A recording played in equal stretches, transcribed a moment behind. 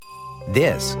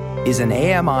This is an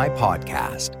AMI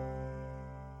podcast.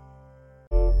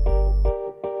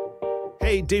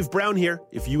 Hey, Dave Brown here.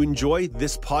 If you enjoy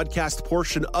this podcast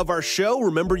portion of our show,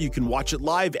 remember you can watch it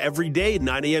live every day at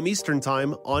 9 a.m. Eastern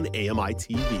Time on AMI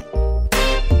TV.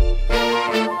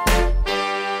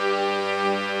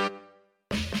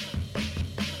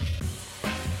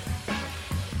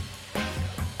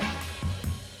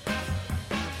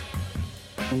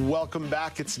 Welcome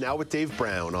back. It's Now with Dave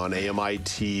Brown on AMI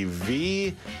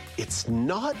TV. It's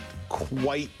not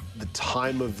quite the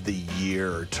time of the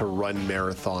year to run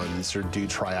marathons or do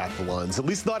triathlons, at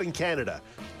least not in Canada,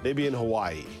 maybe in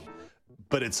Hawaii.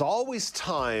 But it's always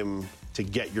time to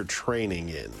get your training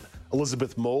in.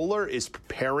 Elizabeth Mohler is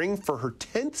preparing for her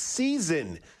 10th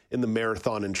season in the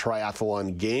marathon and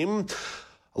triathlon game.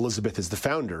 Elizabeth is the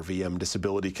founder of EM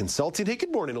Disability Consulting. Hey,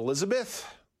 good morning, Elizabeth.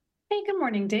 Hey, good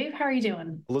morning, Dave. How are you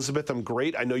doing? Elizabeth, I'm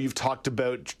great. I know you've talked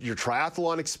about your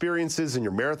triathlon experiences and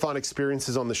your marathon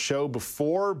experiences on the show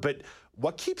before, but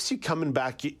what keeps you coming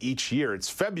back each year? It's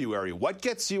February. What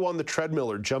gets you on the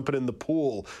treadmill or jumping in the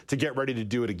pool to get ready to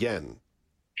do it again?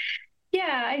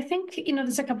 Yeah, I think,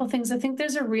 there's a couple things. I think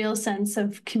there's a real sense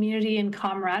of community and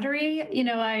camaraderie.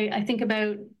 I think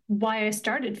about why I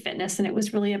started fitness, and it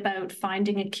was really about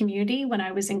finding a community when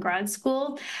I was in grad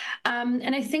school.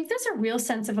 And I think there's a real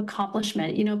sense of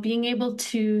accomplishment, being able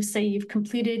to say you've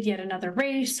completed yet another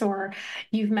race, or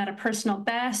you've met a personal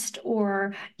best,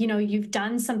 or, you've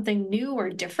done something new or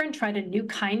different, tried a new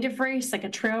kind of race, like a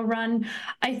trail run.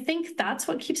 I think that's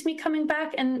what keeps me coming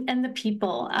back, and the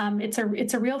people. It's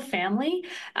a real family,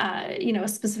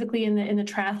 specifically in the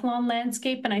triathlon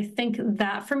landscape. And I think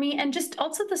that for me, and just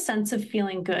also the sense of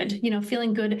feeling good.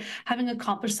 Feeling good, having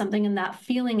accomplished something, and that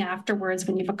feeling afterwards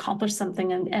when you've accomplished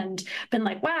something and been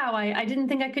like, wow, I didn't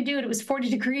think I could do it. It was 40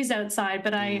 degrees outside,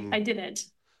 but I did it.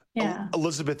 Yeah.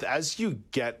 Elizabeth, as you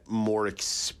get more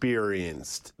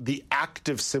experienced, the act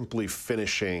of simply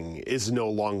finishing is no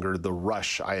longer the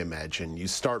rush, I imagine. You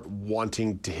start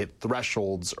wanting to hit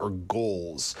thresholds or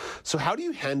goals. So how do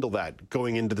you handle that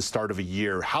going into the start of a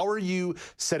year? How are you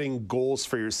setting goals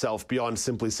for yourself beyond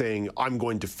simply saying, I'm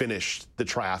going to finish the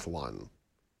triathlon?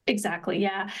 Exactly.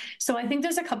 Yeah. So I think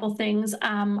there's a couple things.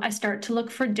 I start to look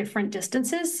for different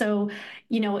distances. So,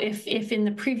 if in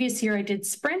the previous year I did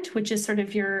sprint, which is sort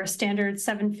of your standard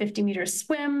 750 meter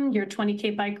swim, your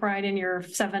 20K bike ride, and your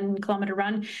 7-kilometer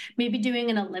run, maybe doing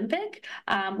an Olympic,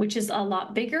 which is a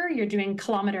lot bigger. You're doing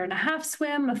 1.5-kilometer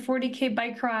swim, a 40K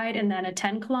bike ride, and then a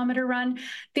 10-kilometer run.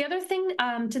 The other thing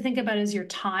to think about is your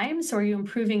time. So are you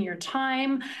improving your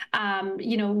time?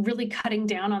 Really cutting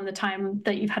down on the time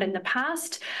that you've had in the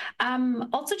past.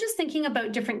 Also just thinking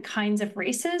about different kinds of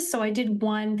races. So I did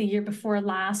one the year before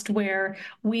last where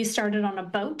we started on a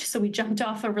boat. So we jumped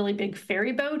off a really big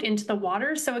ferry boat into the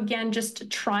water. So again,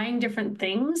 just trying different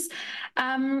things.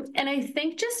 And I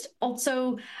think just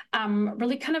also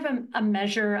really kind of a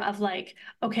measure of like,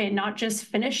 okay, not just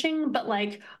finishing, but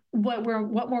like, what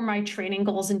were my training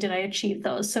goals and did I achieve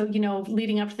those? So,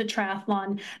 leading up to the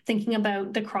triathlon, thinking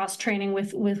about the cross training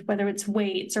with whether it's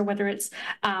weights or whether it's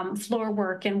floor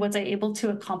work, and was I able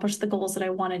to accomplish the goals that I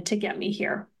wanted to get me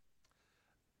here?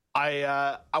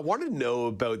 I want to know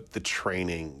about the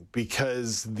training,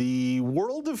 because the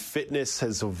world of fitness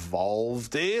has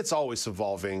evolved. It's always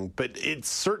evolving, but it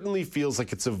certainly feels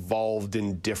like it's evolved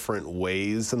in different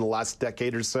ways in the last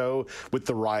decade or so, with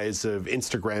the rise of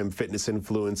Instagram fitness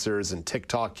influencers and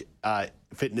TikTok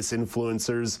fitness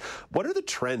influencers. What are the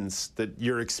trends that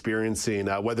you're experiencing,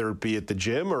 whether it be at the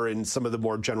gym or in some of the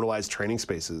more generalized training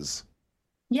spaces?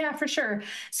 Yeah, for sure.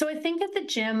 So I think at the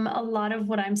gym, a lot of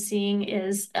what I'm seeing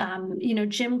is,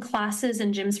 gym classes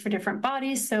and gyms for different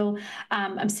bodies. So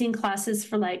I'm seeing classes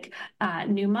for like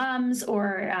new moms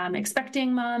or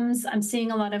expecting moms. I'm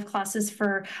seeing a lot of classes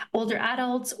for older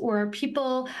adults or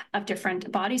people of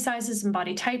different body sizes and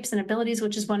body types and abilities,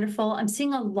 which is wonderful. I'm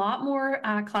seeing a lot more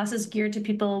classes geared to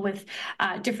people with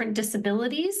different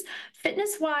disabilities.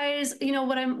 Fitness-wise,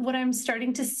 what I'm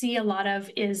starting to see a lot of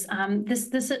is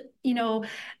this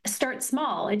start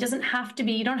small. It doesn't have to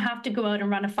be, you don't have to go out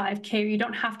and run a 5K, or you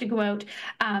don't have to go out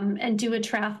and do a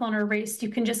triathlon or a race. You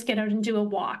can just get out and do a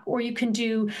walk, or you can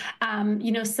do,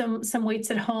 some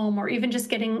weights at home, or even just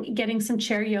getting some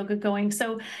chair yoga going.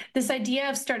 So this idea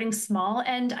of starting small,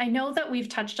 and I know that we've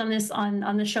touched on this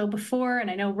on the show before,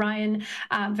 and I know Ryan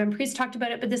Van Priest talked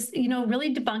about it, but this,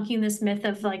 really debunking this myth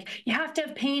of like, you have to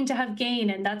have pain to have gain.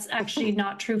 And that's actually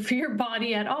not true for your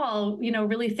body at all.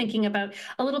 Really thinking about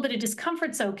a little bit bit of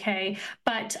discomfort's okay,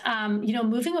 but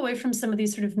moving away from some of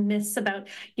these sort of myths about,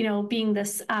 being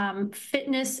this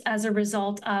fitness as a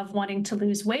result of wanting to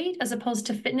lose weight, as opposed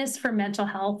to fitness for mental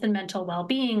health and mental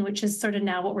well-being, which is sort of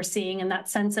now what we're seeing in that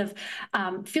sense of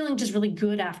feeling just really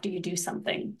good after you do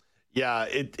something. Yeah,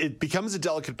 it becomes a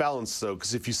delicate balance, though,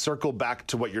 because if you circle back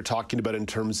to what you're talking about in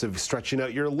terms of stretching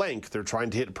out your length or trying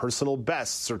to hit personal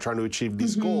bests or trying to achieve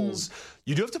these goals,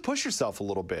 you do have to push yourself a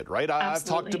little bit, right? I've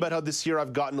talked about how this year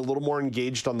I've gotten a little more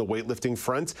engaged on the weightlifting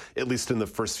front, at least in the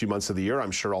first few months of the year.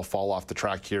 I'm sure I'll fall off the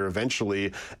track here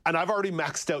eventually. And I've already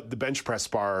maxed out the bench press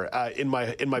bar in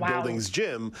my building's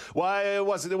gym. Well,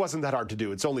 it wasn't that hard to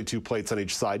do. It's only 2 plates on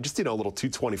each side, just, a little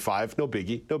 225. No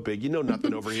biggie, no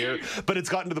nothing over here. But it's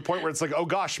gotten to the point where it's like, oh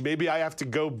gosh, maybe I have to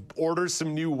go order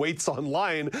some new weights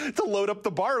online to load up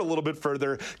the bar a little bit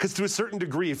further. Because to a certain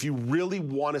degree, if you really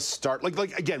want to start,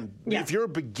 like again, if you're a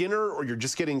beginner or you're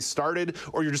just getting started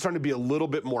or you're just trying to be a little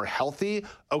bit more healthy,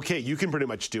 okay, you can pretty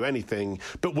much do anything.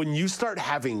 But when you start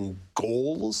having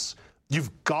goals, you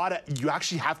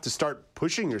actually have to start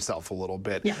pushing yourself a little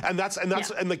bit. Yeah. And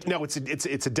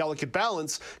it's a delicate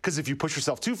balance, because if you push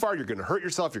yourself too far, you're going to hurt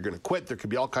yourself, you're going to quit. There could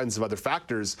be all kinds of other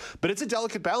factors, but it's a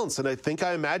delicate balance. And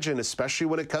I imagine, especially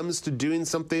when it comes to doing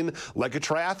something like a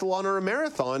triathlon or a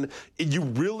marathon, you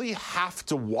really have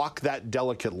to walk that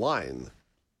delicate line.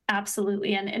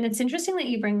 Absolutely. And it's interesting that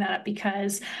you bring that up,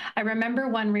 because I remember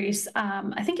one race,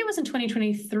 I think it was in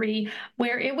 2023,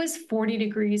 where it was 40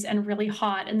 degrees and really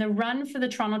hot. And the run for the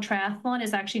Toronto Triathlon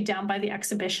is actually down by the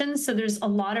exhibition. So there's a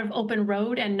lot of open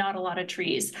road and not a lot of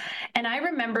trees. And I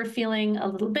remember feeling a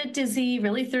little bit dizzy,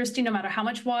 really thirsty, no matter how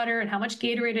much water and how much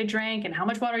Gatorade I drank and how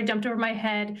much water I dumped over my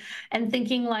head, and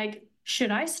thinking like,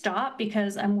 should I stop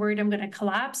because I'm worried I'm going to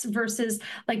collapse, versus,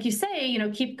 like you say,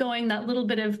 keep going, that little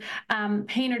bit of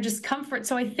pain or discomfort.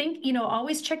 So I think,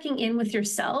 always checking in with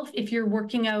yourself if you're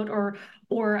working out or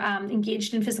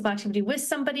engaged in physical activity with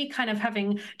somebody, kind of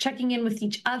checking in with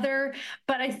each other.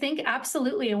 But I think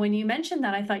absolutely. And when you mentioned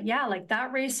that, I thought, yeah, like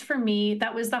that race for me,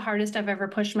 that was the hardest I've ever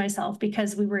pushed myself,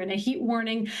 because we were in a heat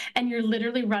warning and you're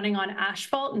literally running on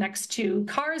asphalt next to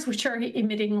cars, which are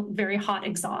emitting very hot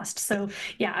exhaust. So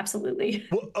yeah, absolutely.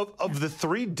 Well, of the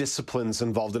 3 disciplines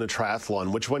involved in a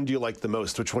triathlon, which one do you like the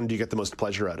most? Which one do you get the most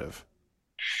pleasure out of?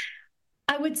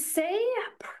 I would say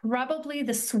probably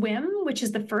the swim, which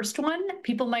is the first one.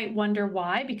 People might wonder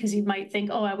why, because you might think,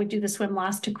 oh, I would do the swim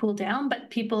last to cool down. But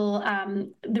people,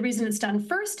 the reason it's done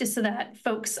first is so that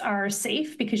folks are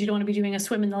safe, because you don't want to be doing a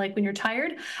swim in the lake when you're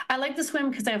tired. I like the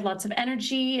swim because I have lots of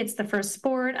energy. It's the first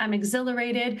sport. I'm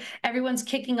exhilarated. Everyone's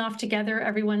kicking off together.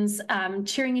 Everyone's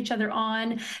cheering each other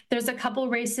on. There's a couple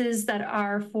races that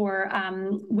are for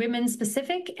women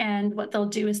specific. And what they'll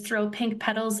do is throw pink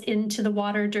petals into the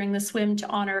water during the swim to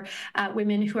honor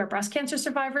women who are breast cancer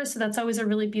survivors. So that's always a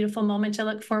really beautiful moment to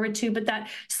look forward to. But that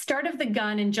start of the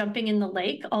gun and jumping in the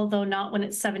lake, although not when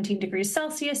it's 17 degrees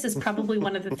Celsius, is probably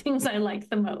one of the things I like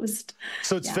the most.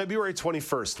 So it's February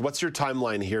 21st. What's your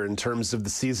timeline here in terms of the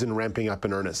season ramping up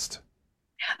in earnest?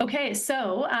 Okay,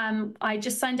 so I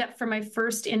just signed up for my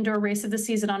first indoor race of the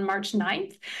season on March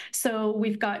 9th. So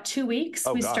we've got 2 weeks.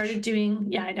 We started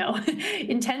doing,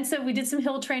 intensive. We did some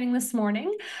hill training this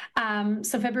morning.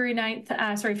 So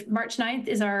March 9th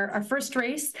is our first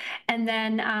race. And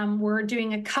then we're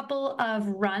doing a couple of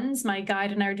runs. My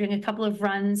guide and I are doing a couple of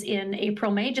runs in April,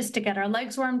 May, just to get our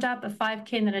legs warmed up, a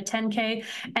 5K and then a 10K.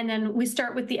 And then we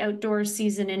start with the outdoor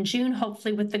season in June,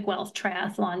 hopefully with the Guelph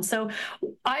Triathlon. So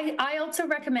I also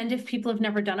recommend, if people have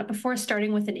never done it before,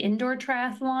 starting with an indoor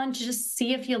triathlon to just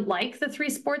see if you like the 3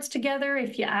 sports together,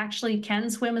 if you actually can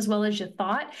swim as well as you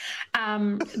thought.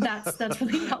 That's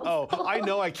really helpful. Oh, I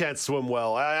know I can't swim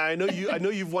well. I know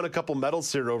you've won a couple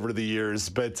medals here over the years,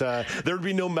 but there would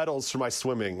be no medals for my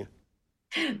swimming.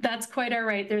 That's quite all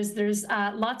right. There's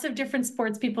lots of different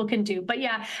sports people can do, but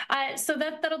yeah. So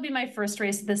that'll be my first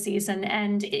race of the season,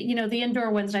 and the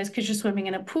indoor one's nice because you're swimming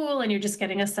in a pool and you're just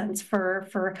getting a sense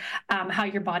for how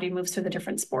your body moves through the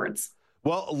different sports.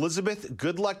 Well, Elizabeth,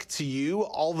 good luck to you.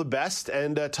 All the best,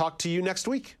 and talk to you next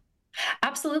week.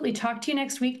 Absolutely. Talk to you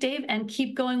next week, Dave, and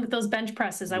keep going with those bench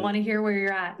presses. I want to hear where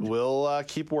you're at. We'll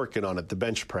keep working on it. The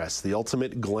bench press, the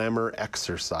ultimate glamour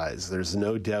exercise. There's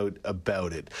no doubt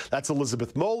about it. That's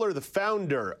Elizabeth Mohler, the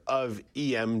founder of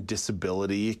EM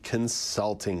Disability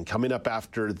Consulting. Coming up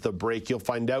after the break, you'll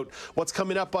find out what's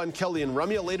coming up on Kelly and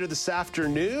Rumya later this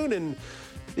afternoon. And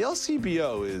the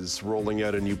LCBO is rolling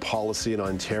out a new policy in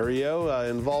Ontario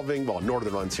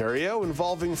Northern Ontario,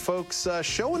 involving folks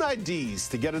showing IDs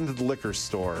to get into the liquor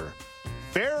store.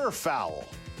 Fair or foul?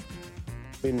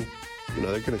 I mean,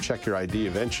 they're going to check your ID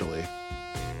eventually.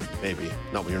 maybe.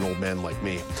 Not when you're an old man like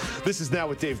me. This is Now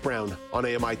with Dave Brown on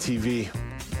AMI TV.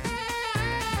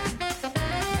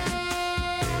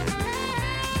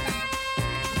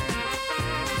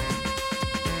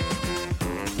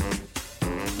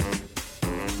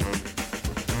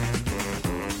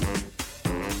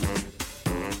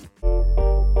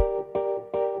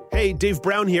 Hey, Dave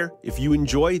Brown here. If you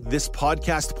enjoy this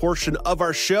podcast portion of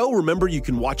our show, remember you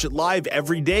can watch it live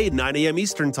every day at 9 a.m.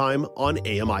 Eastern Time on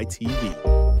AMI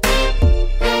TV.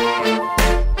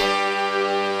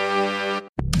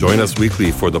 Join us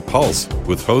weekly for The Pulse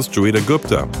with host Joeita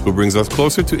Gupta, who brings us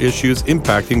closer to issues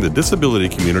impacting the disability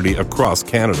community across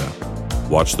Canada.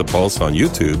 Watch The Pulse on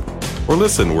YouTube or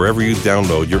listen wherever you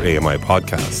download your AMI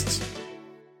podcasts.